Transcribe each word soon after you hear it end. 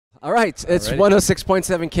All right, it's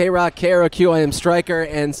 106.7 KROQ, KROQ. I am Stryker,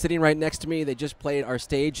 and sitting right next to me, they just played our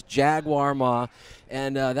stage, Jagwar Ma,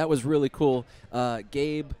 and that was really cool.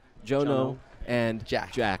 Gabe, Jono, and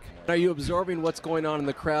Jack. Are you absorbing what's going on in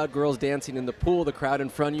the crowd? Girls dancing in the pool, the crowd in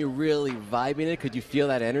front of you, really vibing it? Could you feel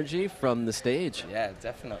that energy from the stage? Yeah,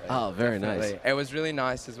 definitely. Oh, very nice. It was really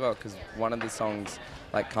nice as well, because one of the songs,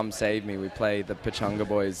 like Come Save Me, we played the Pachanga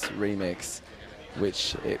Boys remix,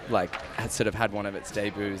 which had one of its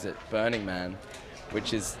debuts at Burning Man,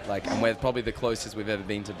 which is and we're probably the closest we've ever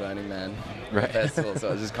been to Burning Man festival, so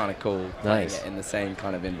it was just kind of cool. Nice. Playing it in the same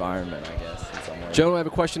kind of environment, I guess, in some ways. Jono, I have a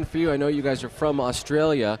question for you. I know you guys are from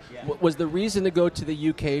Australia. Yeah. Was the reason to go to the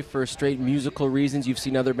UK for straight musical reasons? You've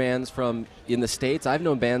seen other bands from in the States. I've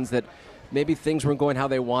known bands that maybe things weren't going how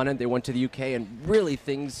they wanted. They went to the UK and really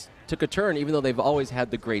things took a turn, even though they've always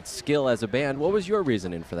had the great skill as a band. What was your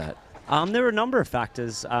reasoning for that? There were a number of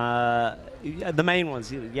factors. The main ones,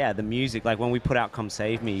 the music. Like when we put out Come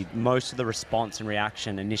Save Me, most of the response and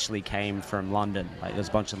reaction initially came from London. Like there's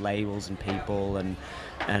a bunch of labels and people, and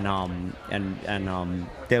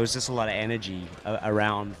there was just a lot of energy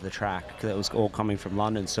around the track that was all coming from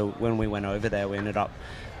London. So when we went over there, we ended up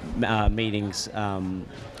meeting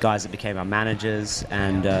guys that became our managers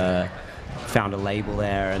and found a label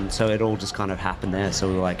there, and so it all just kind of happened there. So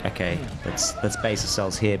we were like, okay, let's base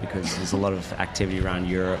ourselves here because there's a lot of activity around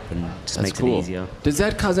Europe and just makes it easier. Does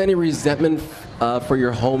that cause any resentment for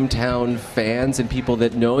your hometown fans and people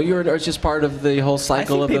that know you, or it's just part of the whole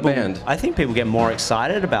cycle of the band? I think people get more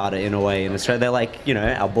excited about it in a way in Australia. They're like,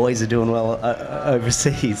 our boys are doing well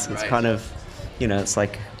overseas. It's kind of, it's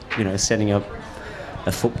like, setting up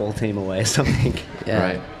a football team away or something. Yeah.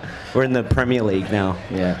 Right. We're in the Premier League now.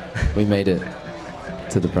 Yeah, we made it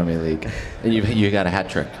to the Premier League. And you got a hat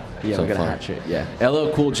trick. Yeah, so we got far. a hat trick, yeah.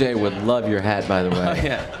 LL Cool J would love your hat, by the way. Oh,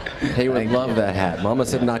 yeah. He would love that hat. Mama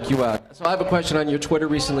said knock you out. So I have a question on your Twitter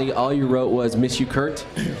recently. All you wrote was miss you, Kurt.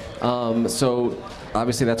 So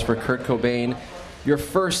obviously that's for Kurt Cobain. Your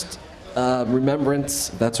first remembrance,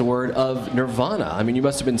 that's a word, of Nirvana. I mean, you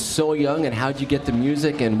must have been so young, and how'd you get the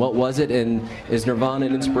music, and what was it, and is Nirvana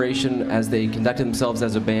an inspiration as they conducted themselves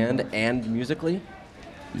as a band and musically?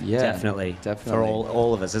 Yeah, definitely. For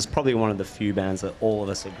all of us, it's probably one of the few bands that all of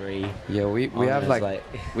us agree. Yeah, we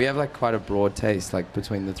have quite a broad taste, like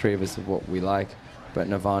between the three of us, of what we like, but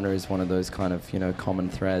Nirvana is one of those kind of common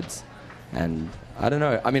threads. And I don't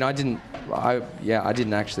know. I mean, I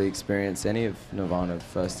didn't actually experience any of Nirvana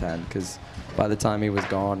firsthand, because by the time he was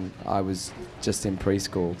gone, I was just in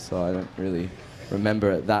preschool, so I don't really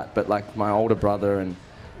remember that. But like my older brother and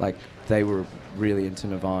they were really into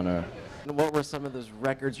Nirvana. What were some of those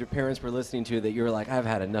records your parents were listening to that you were like, I've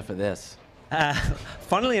had enough of this?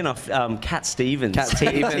 Funnily enough, Cat Stevens,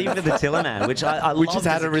 Team for the Tillerman, which I we loved just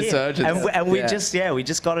had as a resurgence, and we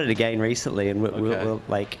just got it again recently, and we're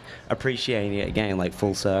like appreciating it again, like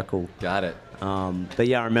full circle. Got it. But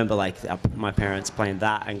yeah, I remember my parents playing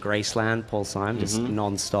that and Graceland, Paul Simon, just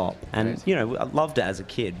non-stop, and I loved it as a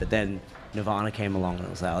kid. But then Nirvana came along, and I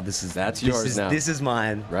was like, oh, that's yours now. This is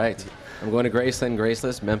mine. Right. I'm going to Graceland,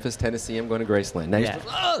 Graceless, Memphis, Tennessee. I'm going to Graceland. Now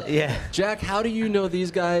yeah. Jack, how do you know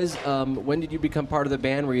these guys? When did you become part of the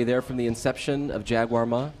band? Were you there from the inception of Jagwar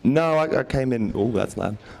Ma? No, I came in. Oh, that's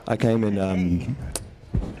loud. I came in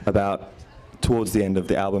about towards the end of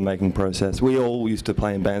the album making process. We all used to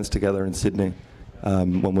play in bands together in Sydney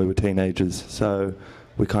when we were teenagers. So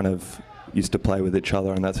we kind of used to play with each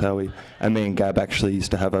other, and that's how and me and Gab actually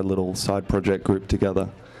used to have a little side project group together.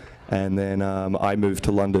 And then I moved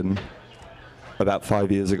to London about 4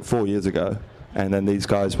 years ago, and then these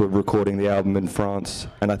guys were recording the album in France,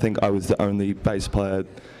 and I think I was the only bass player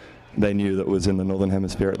they knew that was in the Northern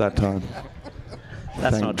Hemisphere at that time.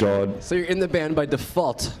 That's Thank not God. true. So you're in the band by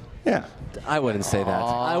default? Yeah. I wouldn't say that.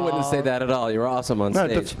 I wouldn't say that at all. You're awesome on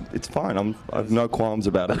stage. No, it's fine. I have no qualms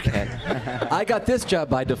about it. Okay. I got this job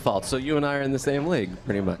by default, so you and I are in the same league,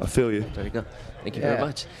 pretty much. I feel you. There you go. Thank you very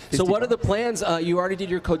much. So what are the plans? You already did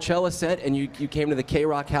your Coachella set, and you came to the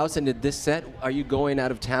KROQ house and did this set. Are you going out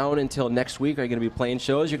of town until next week? Are you going to be playing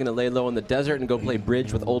shows? You're going to lay low in the desert and go play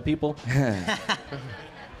bridge with old people?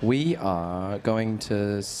 We are going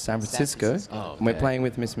to San Francisco. Oh, and we're playing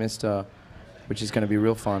with Miss Mister, which is going to be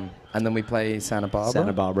real fun. And then we play Santa Barbara.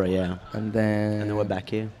 Santa Barbara, yeah. And then we're back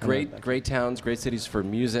here. Great towns, great cities for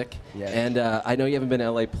music. Yeah. And I know you haven't been to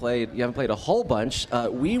LA played. You haven't played a whole bunch.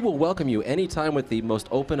 We will welcome you anytime with the most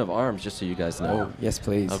open of arms, just so you guys know. Oh, yes,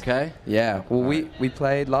 please. Okay? Yeah. Well, we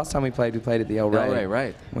played, last time we played at the El Rey. El Rey,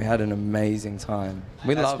 right. We had an amazing time.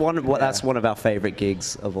 That's one of our favorite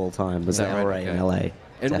gigs of all time, was the El Rey in LA.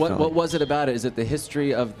 And what was it about it? Is it the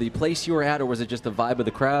history of the place you were at, or was it just the vibe of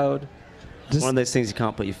the crowd? One of those things you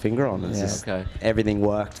can't put your finger on. It's just everything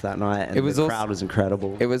worked that night, and the crowd was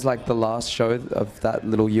incredible. It was like the last show of that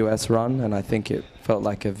little US run, and I think it felt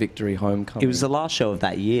like a victory homecoming. It was the last show of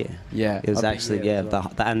that year. Yeah, it was actually and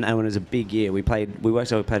when it was a big year, we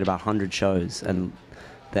worked out. We played about 100 shows, and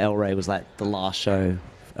the El Rey was like the last show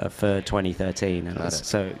for 2013, and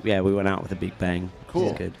so we went out with a big bang. Cool. It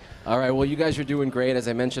was good. All right, well, you guys are doing great. As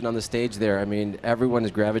I mentioned on the stage there, I mean, everyone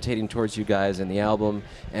is gravitating towards you guys and the album,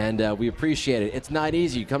 and we appreciate it. It's not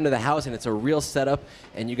easy. You come to the house, and it's a real setup,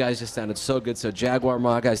 and you guys just sounded so good. So, Jagwar,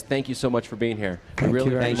 Ma, guys, thank you so much for being here. Thank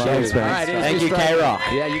you very much. All right, thank you, KROQ.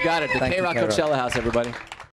 Yeah, you got it. The KROQ Coachella house, everybody.